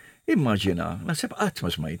 Immaġina, naħseb qatt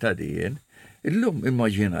ma smajta din, illum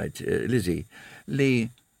immaġinajt li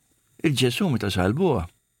il-Ġesu meta salbuha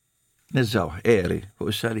niżżawh eri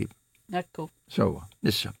fuq is-salib. Ekku. Sewwa,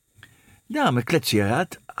 issa. Dam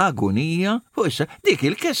klezzjat agonija fuq issa dik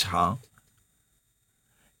il-kesħa.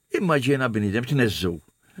 Immaġina bniedem tneżżu.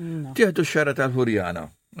 Tieħdu x-xara tal-Furjana,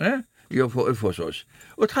 jew fuq il-fosos.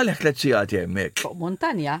 U tħallek klezzjat hemmhekk. Fuq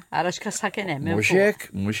montanja, ara x'kasħa kien hemm.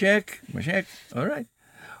 Mhux hekk, all right.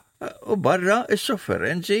 U barra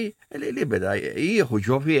is-sofferenzi li beda jieħu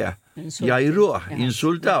ġo fih, jajruh,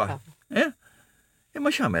 jinsultawh.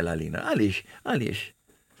 Imma x'għamel għalina? Għaliex?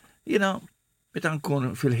 Jiena meta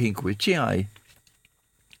nkun fil-ħin kwiċċi għaj,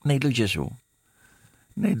 ngħidlu Ġesu.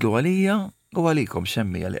 Ngħidlu għalija u għalikom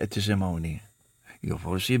semmija li qed tisimgħuni. Jo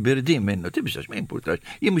forsi birdin minnu, tibżax ma jimpurtax,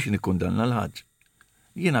 jien mhux nikkundanna l-ħadd.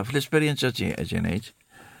 Jiena fl-esperjenza tiegħi qed ngħid.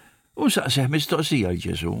 U saqseħ mistoqsija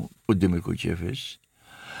l-Ġesu quddiem il-kurċifis.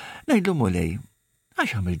 Ngħidlu mulej,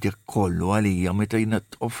 għax għamil dik kollu għalija meta jiena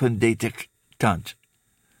offendejtek tant.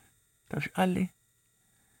 Tafx qalli?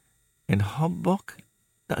 Inħobbok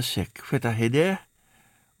daqshekk fetaħ idejh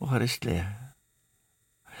u ħarist leħ.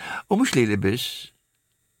 U mhux li biss,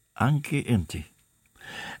 anki inti.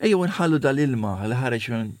 Ejjew nħallu dal-ilma li ħareġ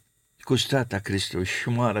minn kustat ta' Kristu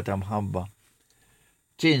x-xmara ta' mħabba.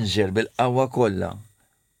 Tinżel bil-qawwa kollha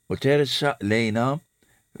u tersaq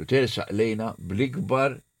lejna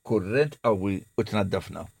bl-ikbar kurrent qawwi u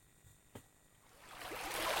tnaddafna.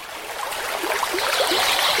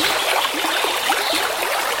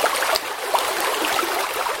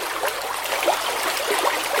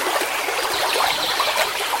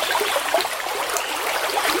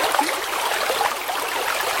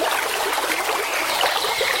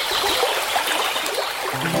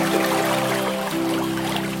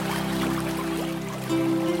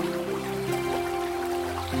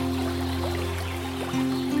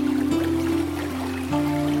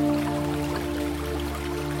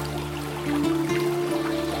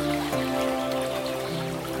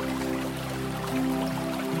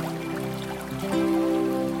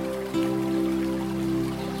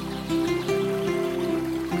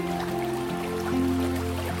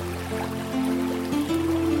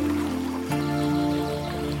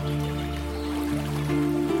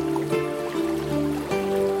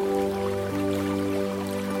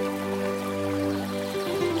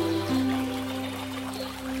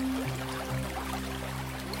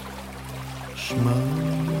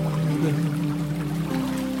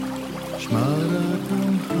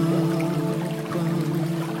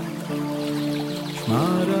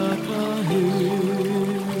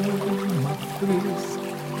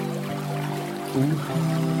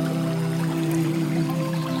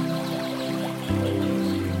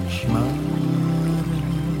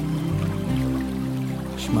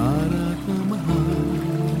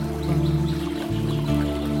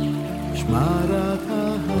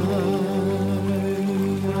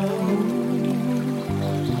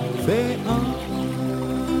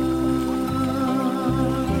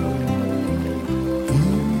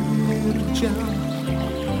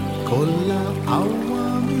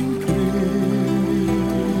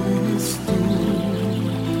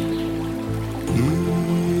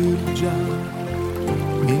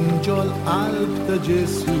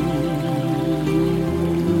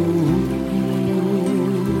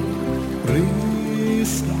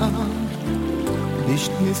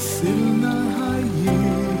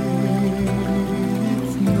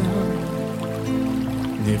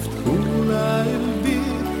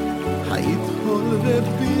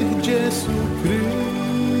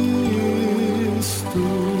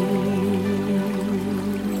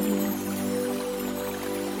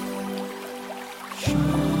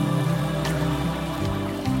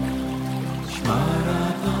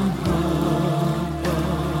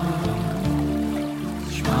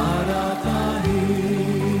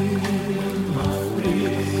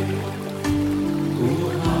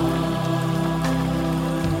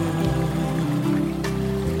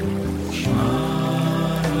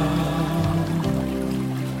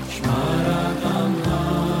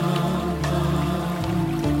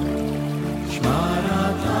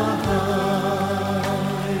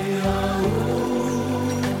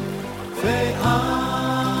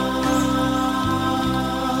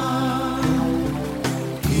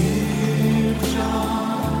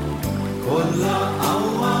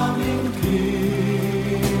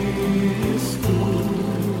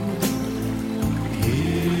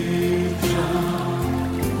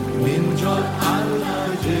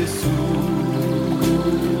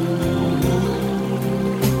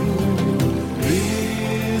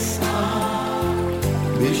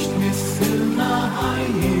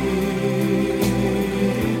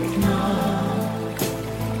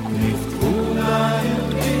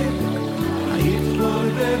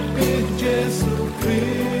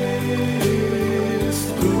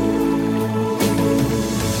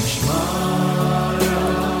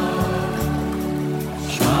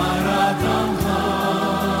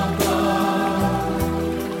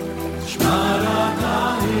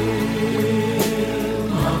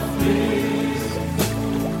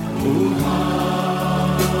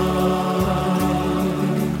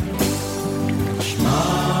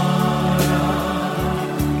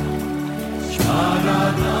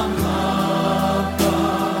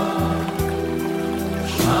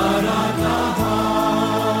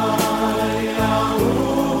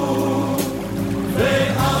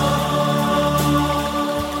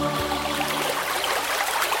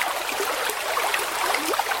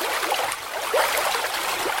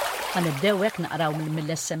 Għanibdew hekk naqraw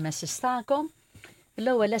mill-SMS istakom.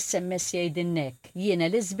 L-ewwel SMS jgħidilnek, jien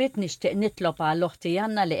Elizabeth nixtieq nitlob għal oħti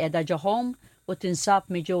Janna li qiegħda ġoħom u tinsab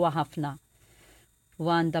miġuwa ħafna. U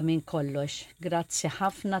għandha minn kollox. Grazzi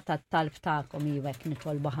ħafna tat-talb tagħkom iwek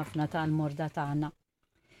nitolbu ħafna tal-morda tagħna.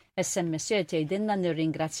 SMS jgħidilna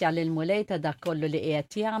nirringrazzja lil mulej ta' dak kollu li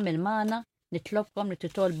qiegħed jagħmel magħna, nitlobkom li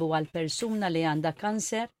titolbu għal persuna li għandha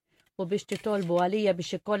kanser u biex titolbu għalija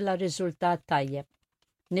biex ikollha riżultat tajjeb.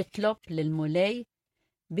 Nitlob lil mulej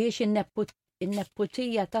biex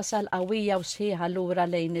in-nepputija tasal qawwija u sħiħa lura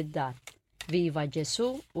lejn id-dar. Viva Ġesu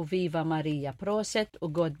u viva Marija, proset u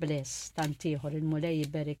God bless. Tantieħor il-mulej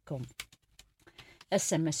jiberikkom.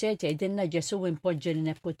 SMS jgħidilna Ġesu impoġġi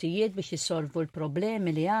l-nepputijiet biex jisolvu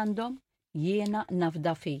l-problemi li għandhom, jiena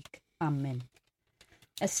nafda fik. Amen.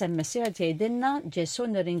 SMS jgħidilna Ġesu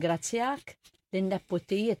nirringrazzjak li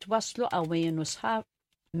n-nepputijiet waslu qawwijin u sħab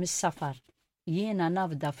mis-safar. Jiena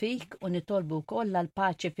nafda fik u nitolbu kollha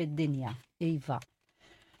l-paċi fid-dinja. Iva.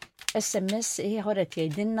 SMS ieħor qed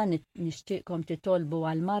jgħidilna nixtieqkom titolbu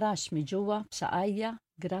għal mara x'miġuwa b'saqajja,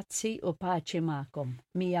 grazzi u paċi magħkom.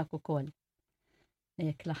 Miegħek ukoll.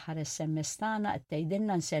 Jekk l-aħħar SMS tagħna qed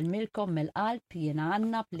tgħidilna nsellmilkom mill-qalb jiena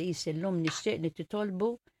Anna plis illum nixtieq li titolbu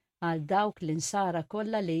għal dawk l-insara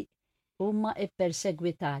kollha li huma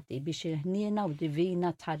ippersegwitati biex il-ħniena u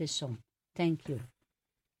divina tħarishom. Thank you.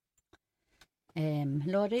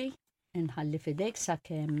 Lori, nħalli fidejk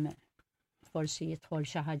sakemm forsi jidħol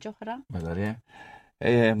xi ħaġa oħra. Mela re.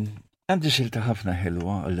 Għandi silta ħafna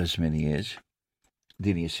ħelwa għall-żminijiet.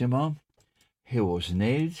 Din jisimha He was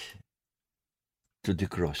nailed to the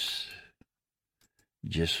cross.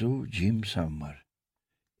 Ġesu ġie msammar.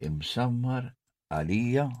 Imsammar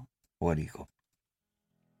għalija u għalikom.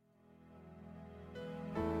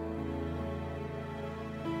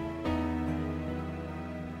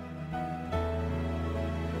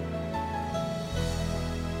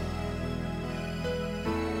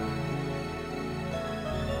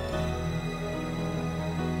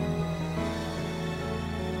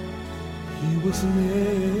 He was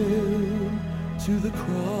nailed to the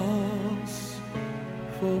cross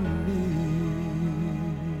for me.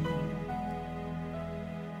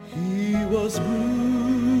 He was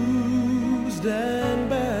bruised and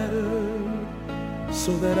battered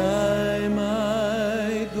so that I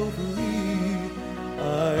might go free.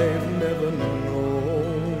 I've never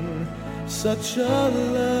known such a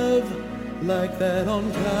love like that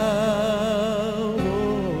on Calvary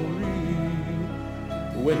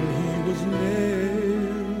when he was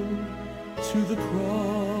nailed to the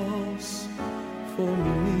cross for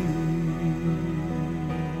me.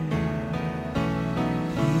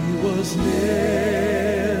 He was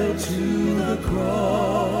nailed to the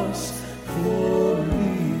cross for me.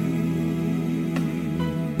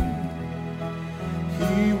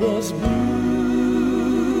 He was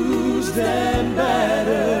bruised and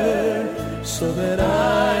battered so that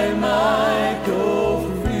I might go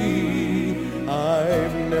free.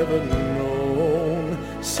 I've never known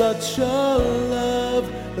such a love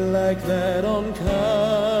like that on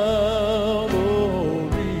Calvary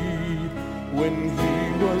when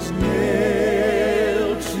he was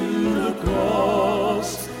nailed to the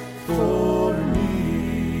cross for me.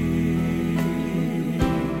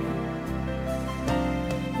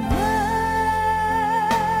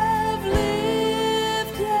 Love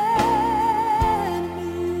lifted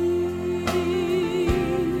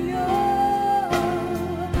me, oh,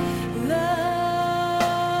 love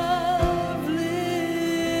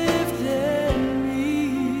lifted me.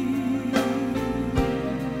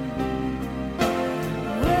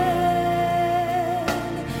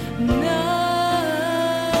 When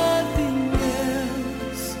nothing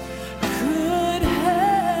else could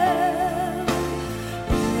help,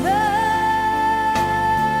 love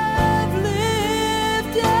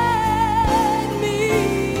lifted me.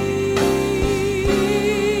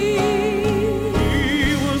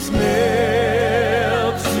 He was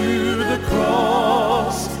nailed to the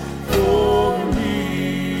cross for me.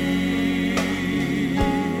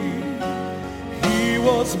 He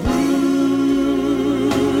was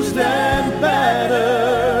bruised and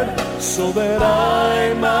battered so that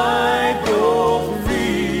I might go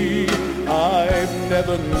free. I've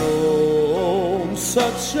never known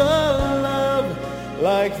such a love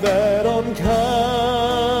like that on Calvary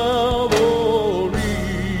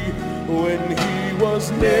when he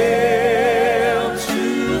was nailed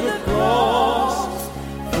to the cross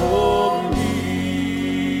for me.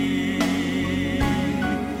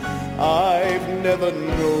 I've never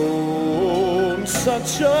known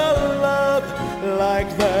such a love like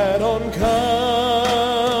that on Calvary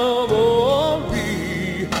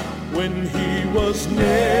when he was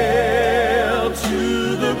nailed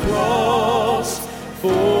cross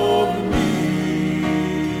for me.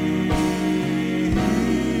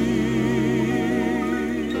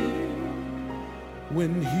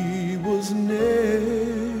 When he was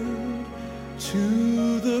nailed to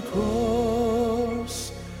the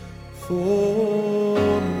cross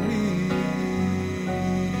for me.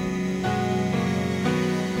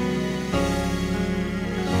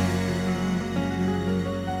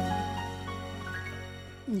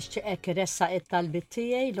 Nixtieq iressa it-talbit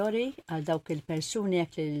tiegħi Lori għal dawk il-persuni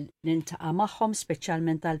jekk li nintaqa' magħhom,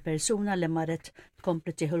 speċjalment għal persuna li marret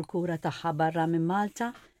tkompli tieħu l-kura tagħha barra minn Malta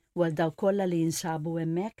u għal dawk kollha li jinsabu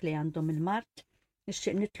hemmhekk li għandhom il-mart.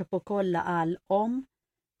 Nixtieq nitlob ukoll għal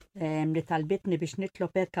li talbitni biex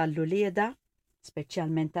nitlob hekk għall-ulieda,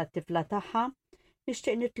 speċjalment għat-tifla tagħha.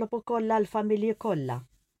 Nixtieq nitlob ukoll għall-familji kollha.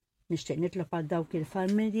 Nixtieq nitlob għal dawk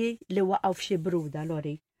il-familji li waqgħu f'xi bruda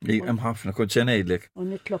Lori. Hemm ħafna kont se ngħidlek. U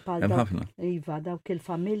nitlob għal dawk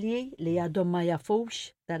il-familji li għadhom ma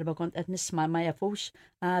jafux, darba kont qed nisma' ma jafux,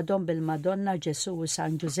 għadhom bil-Madonna, Ġesu u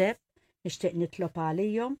San Giuseppe, nixtieq nitlob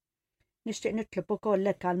għalihom. Nixtieq nitlob ukoll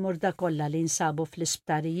hekk għall-murda kollha li jinsabu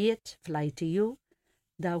fl-isptarijiet, fl-ITU,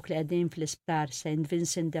 dawk li qegħdin fl-isptar St.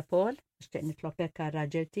 Vincent de Paul, nixtieq nitlob hekk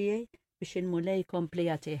għar-raġel tiegħi biex inmulej jkompli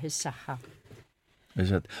jagħtih is-saħħa.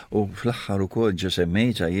 Eżatt, u fl-aħħar ukoll ġa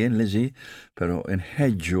semmejta jien liżi, però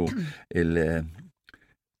nħeġġu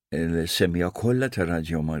il-semmija kollha ta'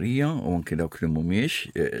 Radju Marija u anke dawk li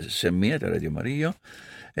mhumiex semmija ta' Radju Marija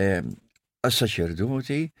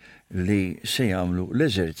għas-saċerdoti li se jagħmlu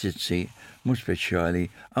l-eżerċizzi mhux speċjali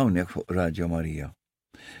hawnhekk fuq Radju Marija.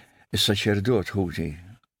 Is-saċerdot ħuti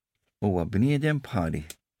huwa bniedem bħali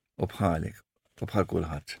u bħalek u bħal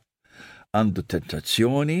kulħadd. Għandu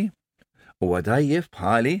tentazzjoni huwa dajjef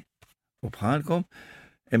bħali u bħalkom,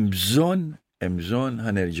 hemm bżonn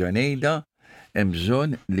ħanerġa' ngħidha, hemm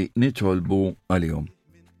bżonn li nitolbu għalihom.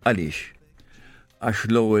 Għaliex? Għax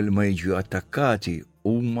l-ewwel ma jiġu attakkati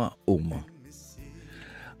huma.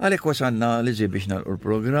 Għalhekk wasalna li biex nagħlqu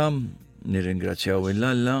l-programm, nirringrazzjaw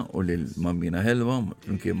il-Alla u lil Mammina Helwa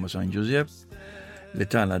flimkien ma' San Giuseppe li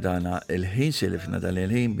tagħna dana il-ħin silifna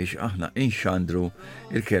dal-ħin biex aħna inxandru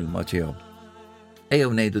il-kelma tiegħu.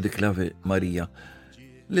 Ejjew ngħidu dik l-Ave Marija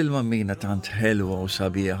lil Mammina tant ħelwa u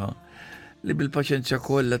sabiħa li bil-paċenzja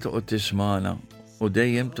kollha toqgħod tismana u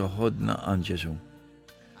dejjem toħodna għand Ġesu.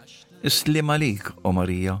 Islim għalik, o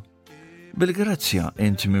Marija, bil-grazzja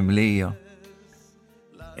inti mimlija.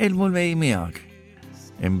 Il-mulmej miegħek,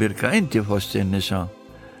 imbirka inti fost in-nisa,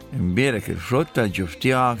 imbierek il-frott tal-ġuf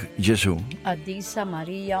tiegħek Ġesu. Qaddisa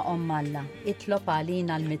Marija Alla, itlob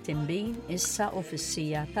għalina l-mitimbin issa u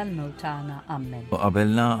fis-sija tal-mewtana. Amen. U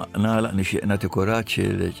qabelna nagħlaq nixtieq nagħti kuraġġ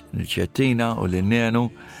il-ċettina u l-nenu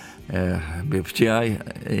ħbieb tiegħi,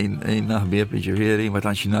 ħbieb ġifieri ma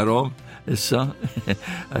tantx narhom issa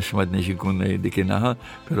għax m'għadniex inkun dik in-naħa,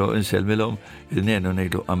 però insellmilhom il-nenu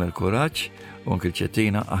ngħidu għamel kuraġġ u anke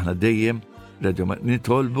l-ċettina aħna dejjem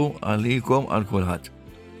nitolbu għalikom għal kulħadd.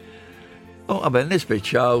 U qabel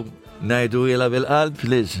nispeċċaw ngħidu ilha bil-qalb,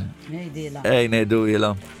 Liz. Ngħidu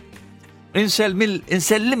ilha.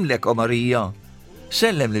 Insellimlek, o Marija,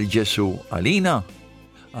 sellem lil Ġesu għalina.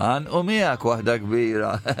 Għan u miegħek waħda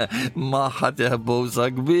kbira, magħha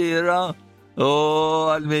teħbusa kbira. U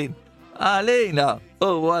għal-min? Għalina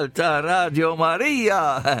u għal ta' Radju Marija.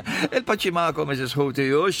 Il-paċi magħkom eżis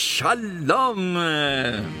ħuti u xallom.